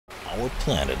Our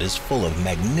planet is full of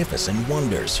magnificent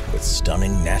wonders, with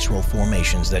stunning natural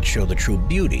formations that show the true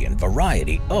beauty and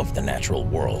variety of the natural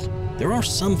world. There are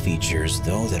some features,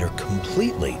 though, that are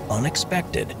completely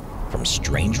unexpected, from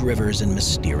strange rivers and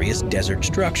mysterious desert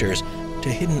structures to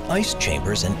hidden ice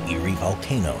chambers and eerie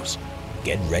volcanoes.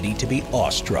 Get ready to be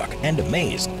awestruck and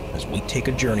amazed as we take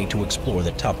a journey to explore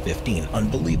the top 15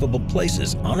 unbelievable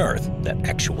places on Earth that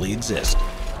actually exist.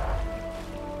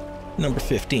 Number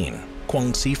 15.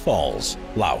 Quang-Si Falls,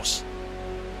 Laos.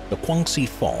 The Quang-Si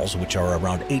Falls, which are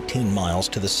around 18 miles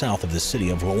to the south of the city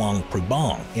of Luang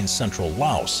Prabang in central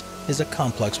Laos, is a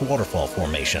complex waterfall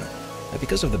formation that,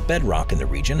 because of the bedrock in the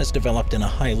region, is developed in a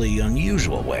highly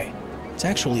unusual way. It's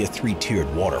actually a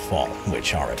three-tiered waterfall,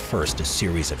 which are at first a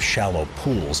series of shallow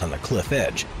pools on the cliff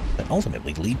edge that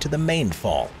ultimately lead to the main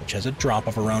fall, which has a drop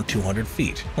of around 200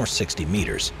 feet or 60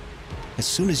 meters. As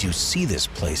soon as you see this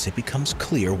place, it becomes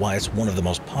clear why it's one of the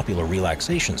most popular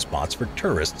relaxation spots for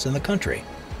tourists in the country.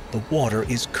 The water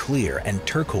is clear and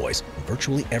turquoise, and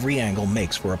virtually every angle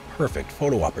makes for a perfect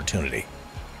photo opportunity.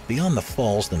 Beyond the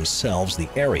falls themselves, the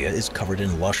area is covered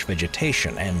in lush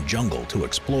vegetation and jungle to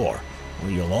explore,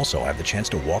 where you'll also have the chance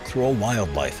to walk through a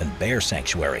wildlife and bear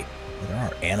sanctuary, where there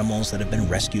are animals that have been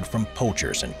rescued from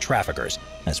poachers and traffickers,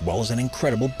 as well as an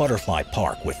incredible butterfly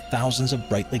park with thousands of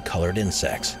brightly colored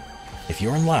insects. If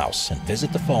you're in Laos and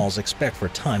visit the falls, expect for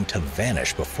time to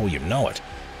vanish before you know it.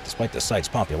 Despite the site's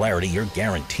popularity, you're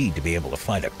guaranteed to be able to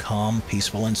find a calm,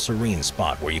 peaceful, and serene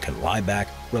spot where you can lie back,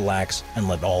 relax, and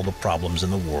let all the problems in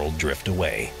the world drift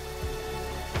away.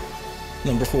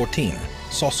 Number 14.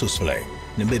 Sossusvlei,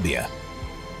 Namibia.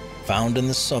 Found in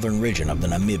the southern region of the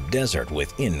Namib Desert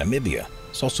within Namibia,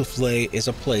 Sossusvlei is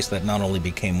a place that not only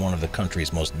became one of the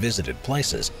country's most visited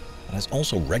places, but has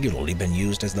also regularly been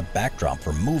used as the backdrop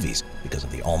for movies because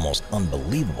of the almost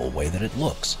unbelievable way that it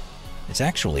looks. It's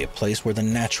actually a place where the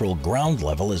natural ground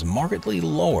level is markedly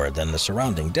lower than the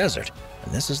surrounding desert,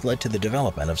 and this has led to the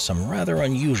development of some rather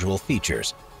unusual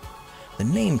features. The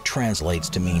name translates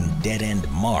to mean dead-end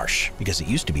marsh because it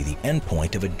used to be the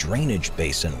endpoint of a drainage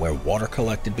basin where water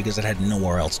collected because it had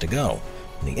nowhere else to go,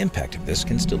 and the impact of this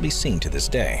can still be seen to this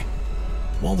day.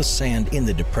 While the sand in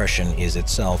the depression is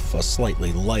itself a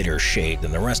slightly lighter shade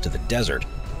than the rest of the desert,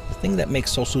 the thing that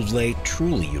makes Sossusvlei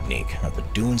truly unique are the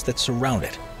dunes that surround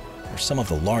it. They're some of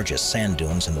the largest sand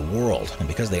dunes in the world, and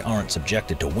because they aren't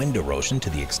subjected to wind erosion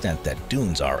to the extent that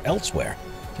dunes are elsewhere,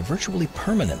 they're virtually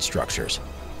permanent structures.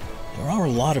 There are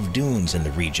a lot of dunes in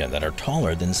the region that are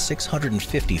taller than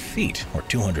 650 feet or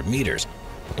 200 meters,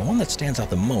 but the one that stands out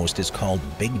the most is called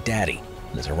Big Daddy.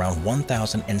 It is around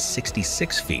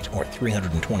 1,066 feet or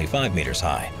 325 meters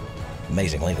high.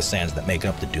 Amazingly, the sands that make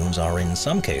up the dunes are in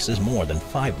some cases more than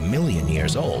 5 million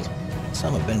years old.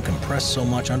 Some have been compressed so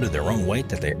much under their own weight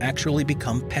that they actually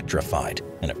become petrified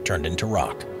and have turned into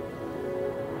rock.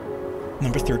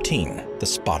 Number 13. The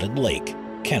Spotted Lake,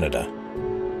 Canada.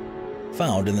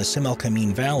 Found in the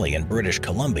Similkameen Valley in British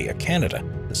Columbia, Canada,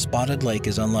 the Spotted Lake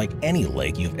is unlike any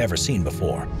lake you've ever seen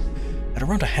before. At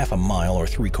around a half a mile or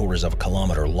 3/4 of a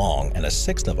kilometer long and a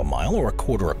 1/6 of a mile or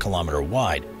 1/4 kilometer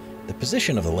wide, the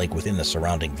position of the lake within the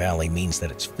surrounding valley means that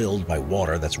it's filled by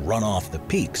water that's run off the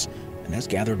peaks and has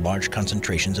gathered large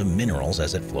concentrations of minerals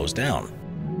as it flows down.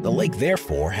 The lake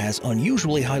therefore has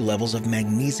unusually high levels of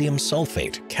magnesium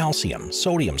sulfate, calcium,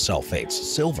 sodium sulfates,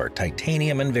 silver,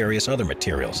 titanium, and various other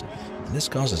materials, and this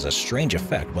causes a strange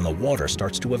effect when the water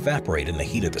starts to evaporate in the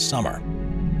heat of the summer.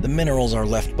 The minerals are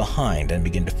left behind and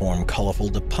begin to form colorful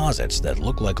deposits that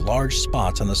look like large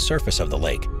spots on the surface of the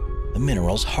lake. The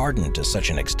minerals harden to such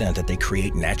an extent that they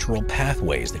create natural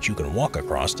pathways that you can walk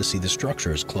across to see the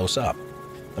structures close up.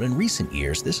 But in recent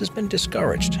years, this has been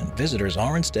discouraged, and visitors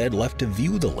are instead left to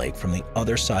view the lake from the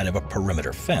other side of a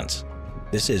perimeter fence.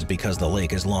 This is because the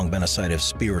lake has long been a site of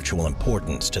spiritual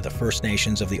importance to the First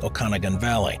Nations of the Okanagan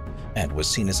Valley and was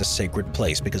seen as a sacred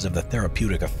place because of the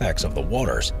therapeutic effects of the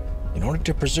waters. In order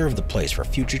to preserve the place for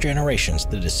future generations,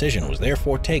 the decision was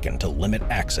therefore taken to limit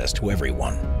access to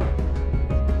everyone.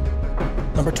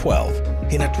 Number 12.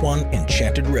 Hinatuan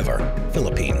Enchanted River,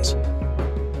 Philippines.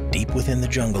 Deep within the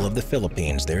jungle of the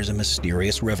Philippines, there is a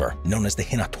mysterious river known as the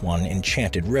Hinatuan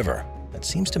Enchanted River that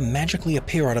seems to magically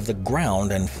appear out of the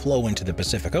ground and flow into the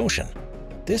Pacific Ocean.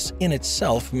 This in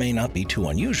itself may not be too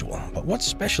unusual, but what's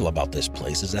special about this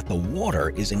place is that the water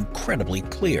is incredibly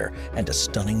clear and a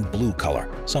stunning blue color,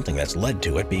 something that's led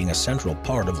to it being a central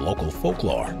part of local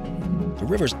folklore. The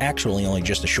river's actually only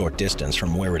just a short distance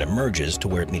from where it emerges to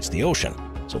where it meets the ocean,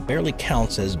 so barely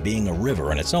counts as being a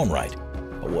river in its own right.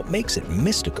 But what makes it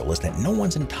mystical is that no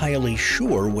one's entirely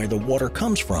sure where the water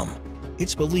comes from.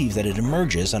 It's believed that it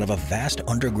emerges out of a vast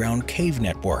underground cave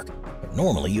network, but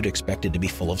Normally, you'd expect it to be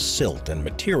full of silt and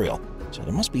material, so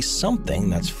there must be something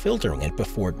that's filtering it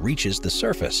before it reaches the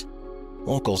surface.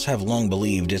 Locals have long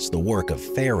believed it's the work of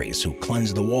fairies who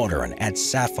cleanse the water and add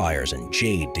sapphires and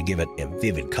jade to give it a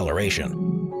vivid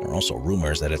coloration. There are also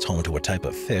rumors that it's home to a type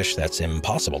of fish that's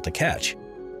impossible to catch.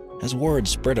 As word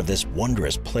spread of this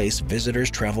wondrous place, visitors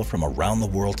travel from around the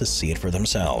world to see it for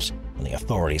themselves, and the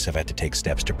authorities have had to take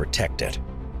steps to protect it.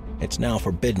 It's now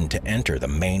forbidden to enter the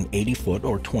main 80-foot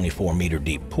or 24-meter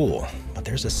deep pool, but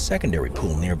there's a secondary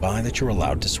pool nearby that you're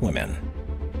allowed to swim in.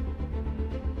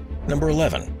 Number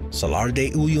 11. Salar de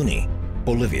Uyuni,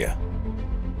 Bolivia.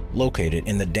 Located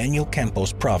in the Daniel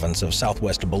Campos province of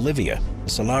southwest Bolivia, the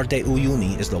Salar de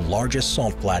Uyuni is the largest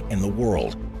salt flat in the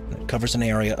world, and it covers an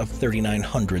area of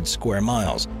 3,900 square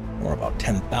miles, or about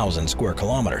 10,000 square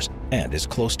kilometers, and is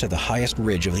close to the highest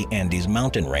ridge of the Andes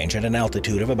mountain range at an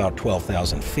altitude of about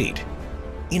 12,000 feet.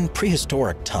 In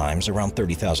prehistoric times, around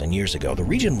 30,000 years ago, the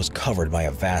region was covered by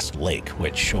a vast lake,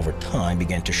 which over time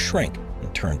began to shrink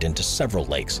and turned into several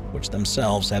lakes, which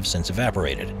themselves have since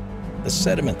evaporated. The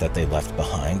sediment that they left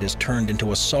behind is turned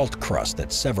into a salt crust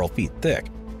that's several feet thick,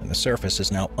 and the surface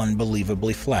is now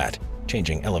unbelievably flat,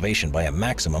 changing elevation by a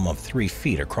maximum of 3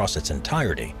 feet across its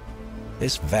entirety.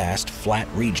 This vast, flat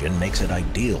region makes it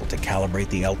ideal to calibrate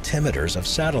the altimeters of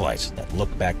satellites that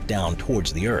look back down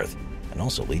towards the Earth, and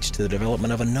also leads to the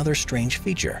development of another strange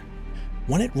feature.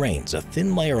 When it rains, a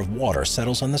thin layer of water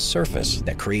settles on the surface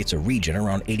that creates a region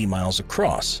around 80 miles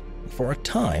across, and for a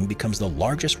time becomes the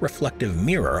largest reflective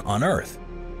mirror on Earth.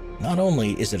 Not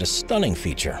only is it a stunning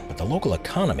feature, but the local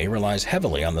economy relies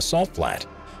heavily on the salt flat.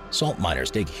 Salt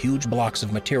miners dig huge blocks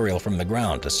of material from the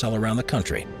ground to sell around the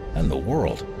country and the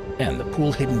world. And the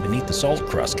pool hidden beneath the salt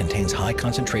crust contains high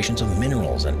concentrations of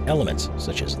minerals and elements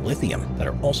such as lithium that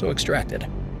are also extracted.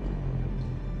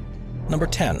 Number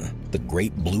 10. The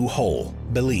Great Blue Hole,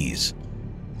 Belize.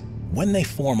 When they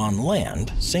form on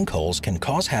land, sinkholes can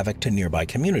cause havoc to nearby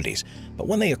communities, but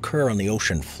when they occur on the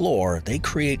ocean floor, they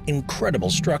create incredible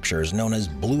structures known as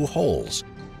blue holes.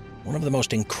 One of the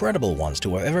most incredible ones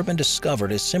to have ever been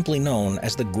discovered is simply known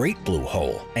as the Great Blue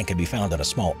Hole and can be found on a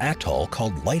small atoll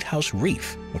called Lighthouse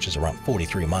Reef, which is around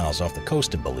 43 miles off the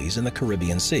coast of Belize in the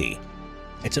Caribbean Sea.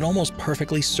 It's an almost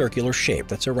perfectly circular shape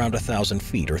that's around 1,000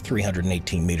 feet or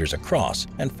 318 meters across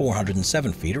and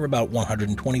 407 feet or about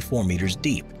 124 meters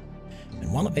deep.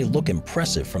 And while it may look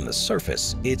impressive from the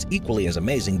surface, it's equally as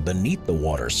amazing beneath the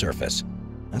water's surface.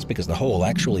 That's because the hole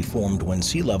actually formed when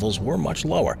sea levels were much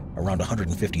lower, around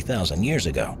 150,000 years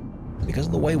ago. Because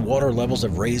of the way water levels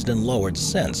have raised and lowered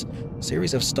since, a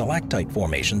series of stalactite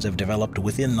formations have developed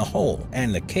within the hole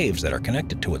and the caves that are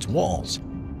connected to its walls.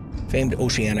 Famed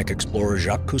oceanic explorer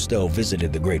Jacques Cousteau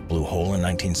visited the Great Blue Hole in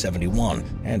 1971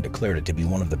 and declared it to be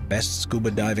one of the best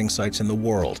scuba diving sites in the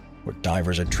world, where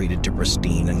divers are treated to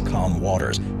pristine and calm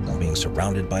waters while being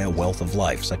surrounded by a wealth of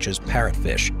life such as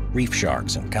parrotfish, reef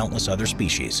sharks, and countless other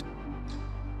species.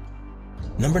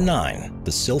 Number 9.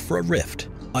 The Silfra Rift,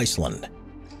 Iceland.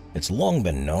 It's long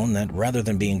been known that rather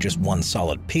than being just one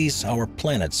solid piece, our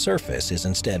planet's surface is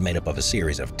instead made up of a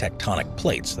series of tectonic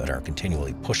plates that are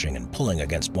continually pushing and pulling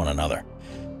against one another.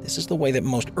 This is the way that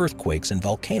most earthquakes and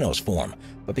volcanoes form,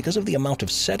 but because of the amount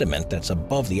of sediment that's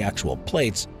above the actual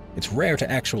plates, it's rare to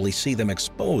actually see them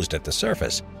exposed at the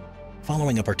surface.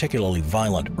 Following a particularly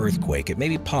violent earthquake, it may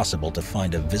be possible to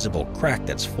find a visible crack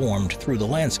that's formed through the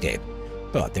landscape.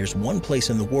 But there's one place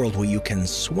in the world where you can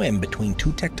swim between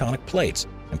two tectonic plates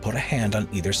and put a hand on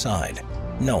either side.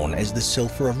 Known as the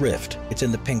Silfra Rift, it's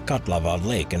in the Pinkatlavad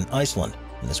Lake in Iceland,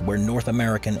 and is where North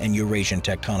American and Eurasian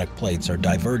tectonic plates are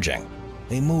diverging.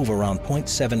 They move around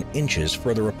 0.7 inches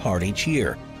further apart each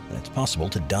year, and it's possible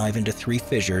to dive into 3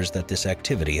 fissures that this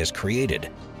activity has created.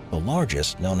 The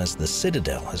largest, known as the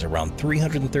Citadel, is around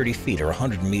 330 feet or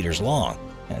 100 meters long,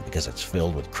 and because it's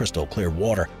filled with crystal clear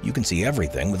water, you can see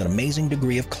everything with an amazing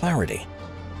degree of clarity.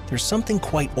 There's something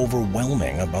quite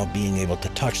overwhelming about being able to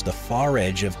touch the far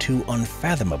edge of 2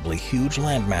 unfathomably huge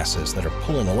landmasses that are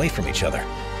pulling away from each other,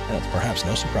 and it's perhaps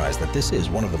no surprise that this is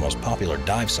one of the most popular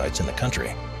dive sites in the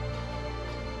country.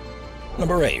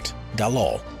 Number 8.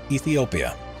 Dalol,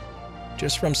 Ethiopia.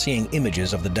 Just from seeing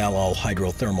images of the Dalol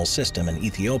hydrothermal system in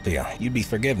Ethiopia, you'd be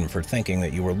forgiven for thinking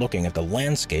that you were looking at the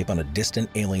landscape on a distant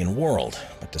alien world.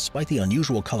 But despite the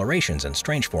unusual colorations and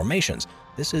strange formations,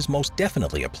 this is most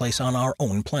definitely a place on our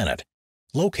own planet.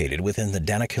 Located within the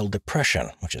Danakil Depression,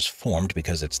 which is formed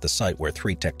because it's the site where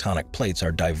 3 tectonic plates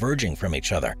are diverging from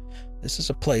each other, this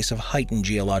is a place of heightened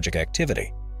geologic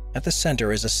activity. At the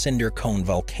center is a cinder cone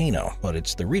volcano, but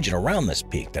it's the region around this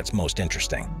peak that's most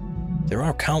interesting. There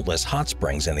are countless hot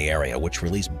springs in the area which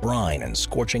release brine and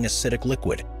scorching acidic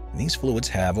liquid, And these fluids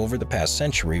have, over the past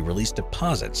century, released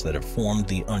deposits that have formed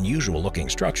the unusual-looking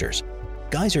structures.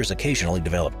 Geysers occasionally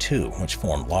develop too, which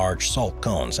form large salt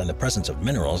cones, and the presence of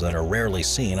minerals that are rarely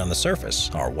seen on the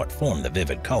surface are what form the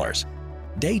vivid colors.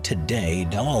 Day to day,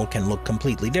 Dalal can look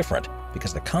completely different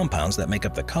because the compounds that make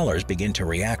up the colors begin to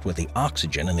react with the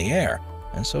oxygen in the air,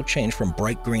 and so change from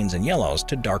bright greens and yellows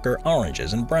to darker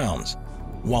oranges and browns.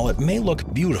 While it may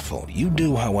look beautiful, you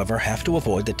do, however, have to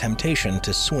avoid the temptation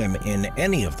to swim in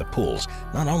any of the pools.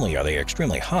 Not only are they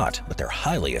extremely hot, but they're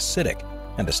highly acidic.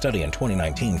 And a study in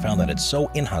 2019 found that it's so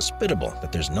inhospitable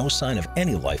that there's no sign of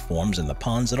any life forms in the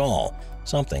ponds at all,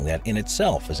 something that in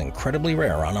itself is incredibly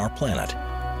rare on our planet.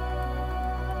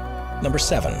 Number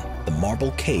 7. The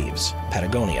Marble Caves,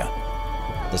 Patagonia.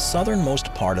 The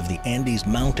southernmost part of the Andes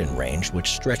mountain range,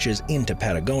 which stretches into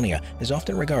Patagonia, is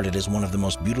often regarded as one of the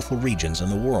most beautiful regions in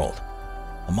the world.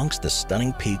 Amongst the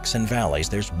stunning peaks and valleys,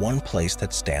 there's one place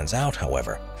that stands out,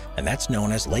 however, and that's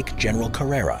known as Lake General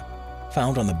Carrera.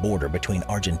 Found on the border between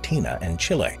Argentina and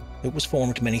Chile, it was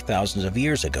formed many thousands of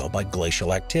years ago by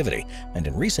glacial activity, and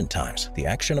in recent times, the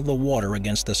action of the water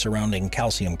against the surrounding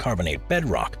calcium carbonate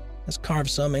bedrock has carved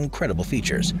some incredible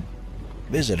features.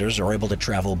 Visitors are able to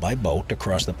travel by boat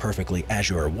across the perfectly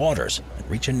azure waters and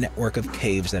reach a network of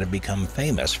caves that have become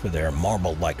famous for their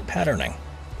marble-like patterning.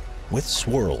 With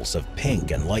swirls of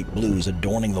pink and light blues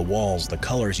adorning the walls, the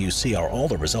colors you see are all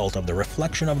the result of the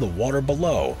reflection of the water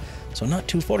below, so not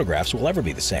two photographs will ever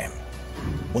be the same.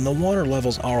 When the water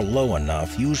levels are low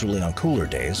enough, usually on cooler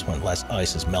days when less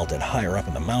ice is melted higher up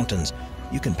in the mountains,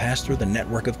 you can pass through the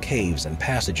network of caves and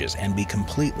passages and be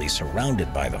completely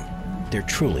surrounded by them. There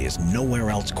truly is nowhere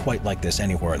else quite like this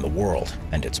anywhere in the world,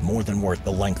 and it's more than worth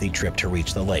the lengthy trip to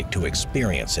reach the lake to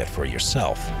experience it for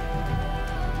yourself.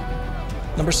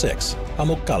 Number 6.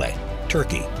 Pamukkale,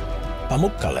 Turkey.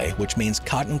 Pamukkale, which means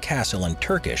cotton castle in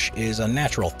Turkish, is a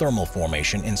natural thermal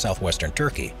formation in southwestern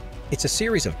Turkey. It's a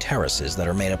series of terraces that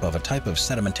are made up of a type of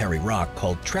sedimentary rock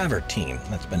called travertine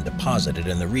that's been deposited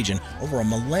in the region over a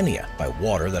millennia by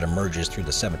water that emerges through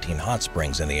the 17 hot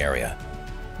springs in the area.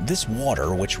 This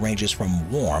water, which ranges from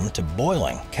warm to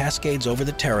boiling, cascades over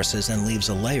the terraces and leaves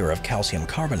a layer of calcium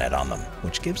carbonate on them,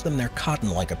 which gives them their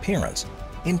cotton-like appearance.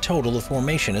 In total, the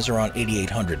formation is around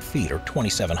 8,800 feet or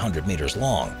 2,700 meters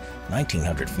long,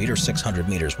 1,900 feet or 600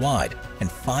 meters wide, and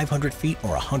 500 feet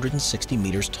or 160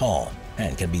 meters tall,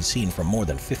 and can be seen from more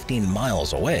than 15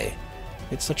 miles away.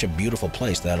 It's such a beautiful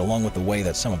place that, along with the way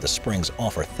that some of the springs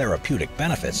offer therapeutic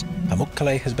benefits,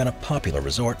 Pamukkale has been a popular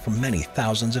resort for many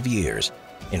thousands of years.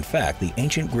 In fact, the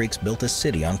ancient Greeks built a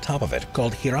city on top of it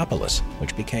called Hierapolis,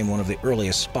 which became one of the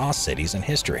earliest spa cities in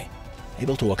history.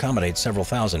 Able to accommodate several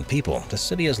thousand people, the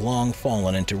city has long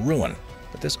fallen into ruin,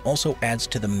 but this also adds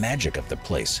to the magic of the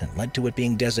place and led to it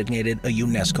being designated a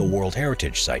UNESCO World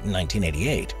Heritage Site in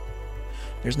 1988.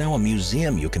 There's now a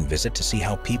museum you can visit to see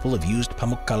how people have used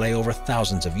Pamukkale over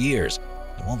thousands of years,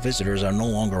 and while visitors are no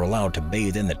longer allowed to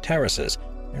bathe in the terraces,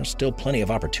 there's still plenty of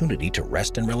opportunity to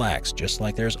rest and relax, just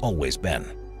like there's always been.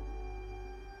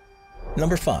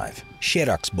 Number 5.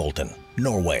 Skjærgårdsbotn,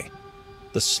 Norway.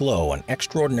 The slow and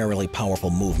extraordinarily powerful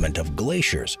movement of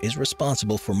glaciers is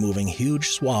responsible for moving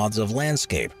huge swaths of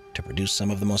landscape to produce some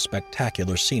of the most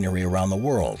spectacular scenery around the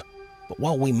world. But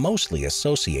while we mostly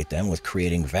associate them with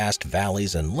creating vast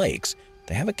valleys and lakes,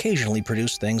 they have occasionally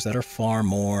produced things that are far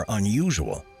more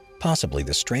unusual. Possibly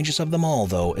the strangest of them all,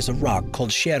 though, is a rock called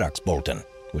Skjærgårdsbotn,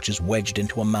 which is wedged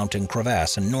into a mountain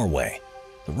crevasse in Norway.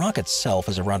 The rock itself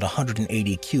is around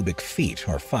 180 cubic feet,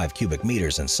 or 5 cubic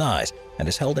meters in size, and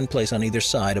is held in place on either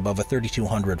side above a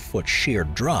 3,200-foot sheer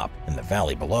drop in the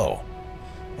valley below.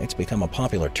 It's become a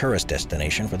popular tourist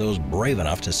destination for those brave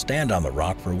enough to stand on the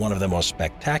rock for one of the most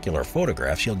spectacular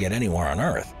photographs you'll get anywhere on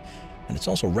Earth. And it's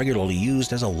also regularly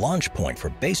used as a launch point for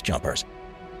base jumpers.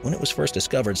 When it was first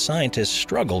discovered, scientists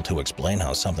struggled to explain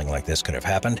how something like this could have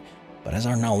happened, but as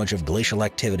our knowledge of glacial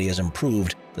activity has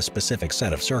improved, the specific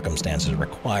set of circumstances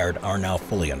required are now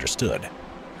fully understood.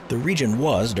 The region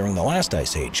was, during the last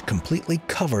ice age, completely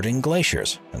covered in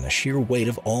glaciers, and the sheer weight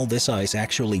of all this ice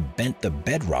actually bent the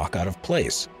bedrock out of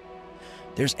place.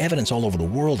 There's evidence all over the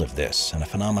world of this, and a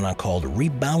phenomenon called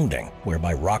rebounding,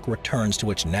 whereby rock returns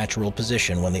to its natural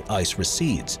position when the ice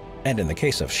recedes. And in the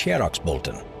case of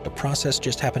Skjærgårdsbotn, the process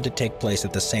just happened to take place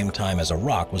at the same time as a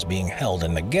rock was being held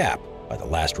in the gap by the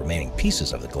last remaining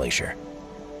pieces of the glacier.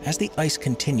 As the ice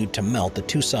continued to melt, the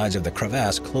two sides of the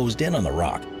crevasse closed in on the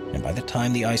rock, and by the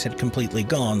time the ice had completely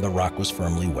gone, the rock was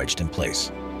firmly wedged in place.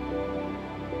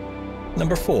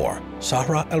 Number 4.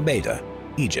 Sahra el-Beida,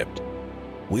 Egypt.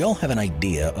 We all have an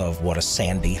idea of what a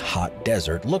sandy, hot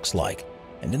desert looks like.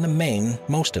 and in the main,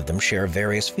 most of them share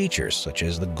various features such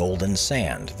as the golden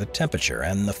sand, the temperature,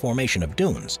 and the formation of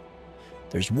dunes.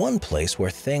 There's one place where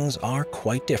things are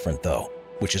quite different though,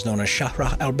 which is known as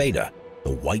Shahra al-Bayda,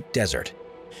 the White Desert.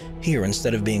 Here,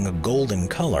 instead of being a golden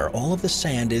color, all of the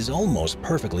sand is almost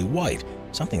perfectly white,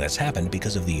 something that's happened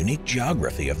because of the unique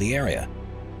geography of the area.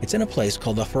 It's in a place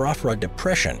called the Farafra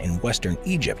Depression in western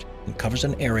Egypt and covers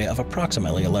an area of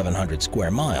approximately 1,100 square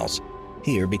miles.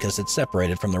 Here, because it's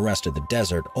separated from the rest of the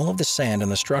desert, all of the sand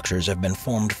and the structures have been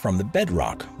formed from the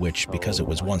bedrock, which, because it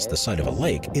was once the site of a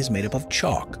lake, is made up of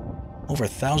chalk. Over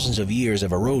thousands of years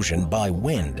of erosion by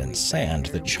wind and sand,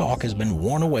 the chalk has been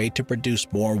worn away to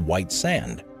produce more white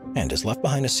sand, and has left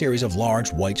behind a series of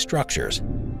large white structures.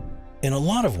 In a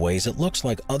lot of ways, it looks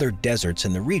like other deserts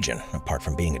in the region, apart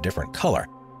from being a different color,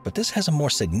 but this has a more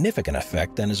significant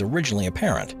effect than is originally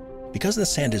apparent. Because the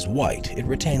sand is white, it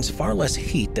retains far less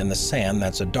heat than the sand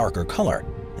that's a darker color,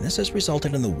 and this has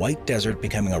resulted in the White Desert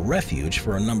becoming a refuge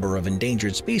for a number of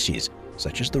endangered species,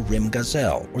 such as the rim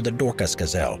gazelle or the Dorcas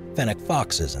gazelle, fennec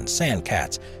foxes and sand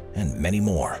cats, and many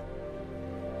more.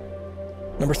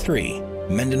 Number 3.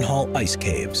 Mendenhall Ice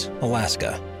Caves,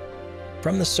 Alaska.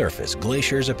 From the surface,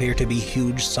 glaciers appear to be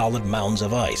huge solid mounds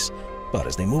of ice, but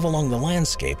as they move along the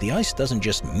landscape, the ice doesn't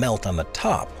just melt on the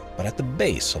top, but at the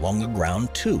base along the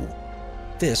ground too.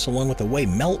 This, along with the way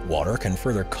meltwater can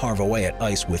further carve away at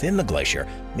ice within the glacier,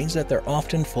 means that they're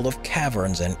often full of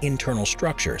caverns and internal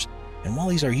structures. And while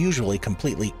these are usually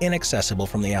completely inaccessible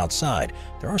from the outside,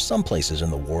 there are some places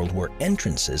in the world where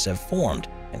entrances have formed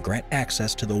and grant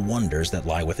access to the wonders that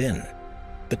lie within.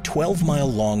 The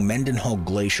 12-mile-long Mendenhall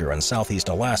Glacier in southeast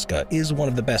Alaska is one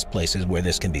of the best places where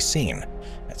this can be seen.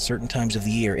 At certain times of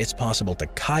the year, it's possible to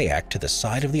kayak to the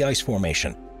side of the ice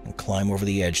formation and climb over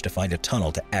the edge to find a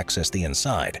tunnel to access the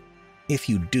inside. If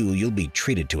you do, you'll be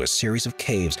treated to a series of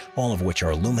caves, all of which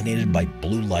are illuminated by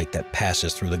blue light that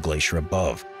passes through the glacier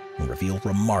above and reveal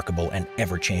remarkable and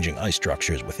ever-changing ice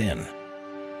structures within.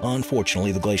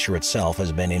 Unfortunately, the glacier itself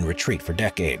has been in retreat for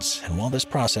decades, and while this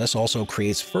process also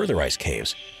creates further ice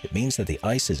caves, it means that the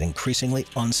ice is increasingly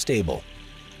unstable.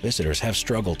 Visitors have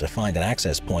struggled to find an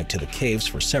access point to the caves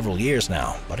for several years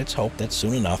now, but it's hoped that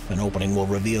soon enough an opening will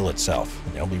reveal itself,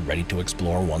 and they'll be ready to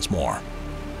explore once more.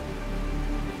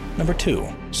 Number 2.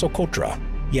 Socotra,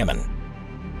 Yemen.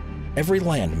 Every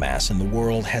landmass in the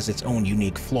world has its own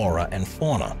unique flora and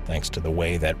fauna, thanks to the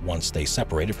way that once they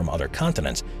separated from other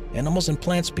continents, animals and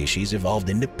plant species evolved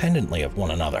independently of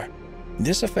one another.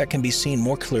 This effect can be seen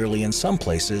more clearly in some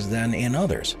places than in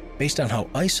others, based on how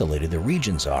isolated the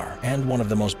regions are, and one of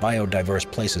the most biodiverse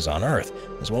places on Earth,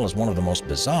 as well as one of the most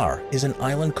bizarre, is an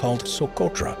island called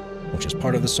Socotra, which is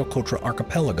part of the Socotra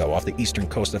archipelago off the eastern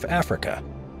coast of Africa.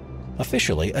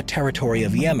 Officially a territory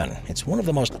of Yemen, it's one of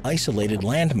the most isolated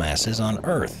land masses on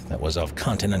Earth that was of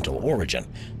continental origin,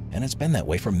 and it's been that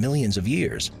way for millions of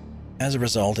years. As a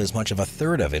result, as much of a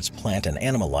third of its plant and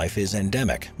animal life is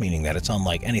endemic, meaning that it's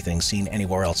unlike anything seen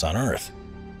anywhere else on Earth.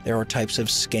 There are types of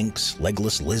skinks,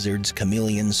 legless lizards,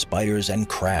 chameleons, spiders, and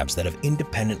crabs that have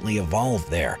independently evolved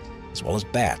there, as well as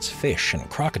bats, fish, and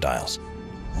crocodiles.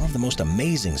 One of the most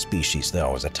amazing species,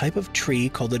 though, is a type of tree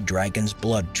called the dragon's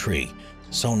blood tree,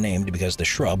 so named because the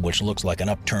shrub, which looks like an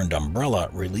upturned umbrella,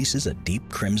 releases a deep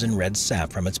crimson red sap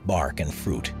from its bark and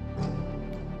fruit.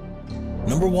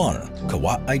 Number 1.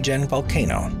 Kawah Ijen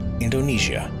Volcano,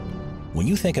 Indonesia. When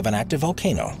you think of an active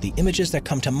volcano, the images that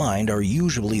come to mind are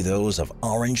usually those of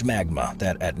orange magma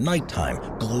that at nighttime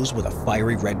glows with a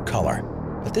fiery red color.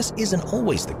 But this isn't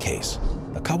always the case.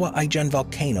 The Kawah Ijen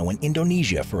volcano in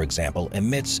Indonesia, for example,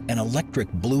 emits an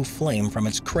electric blue flame from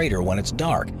its crater when it's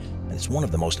dark, and it's one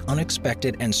of the most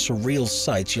unexpected and surreal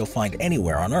sights you'll find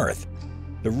anywhere on Earth.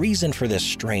 The reason for this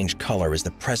strange color is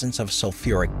the presence of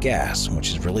sulfuric gas, which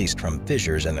is released from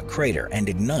fissures in the crater and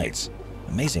ignites.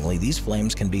 Amazingly, these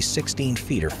flames can be 16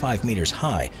 feet or 5 meters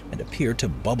high and appear to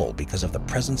bubble because of the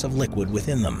presence of liquid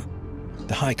within them.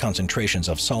 The high concentrations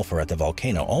of sulfur at the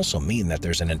volcano also mean that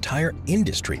there's an entire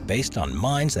industry based on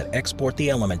mines that export the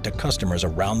element to customers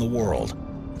around the world.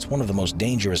 It's one of the most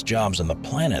dangerous jobs on the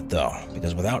planet, though,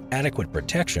 because without adequate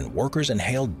protection, workers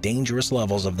inhale dangerous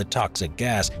levels of the toxic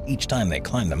gas each time they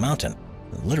climb the mountain,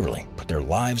 and literally put their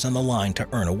lives on the line to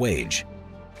earn a wage.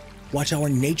 Watch our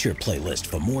nature playlist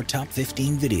for more top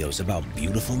 15 videos about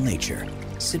beautiful nature.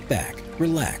 Sit back,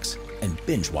 relax, and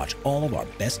binge watch all of our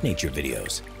best nature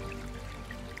videos.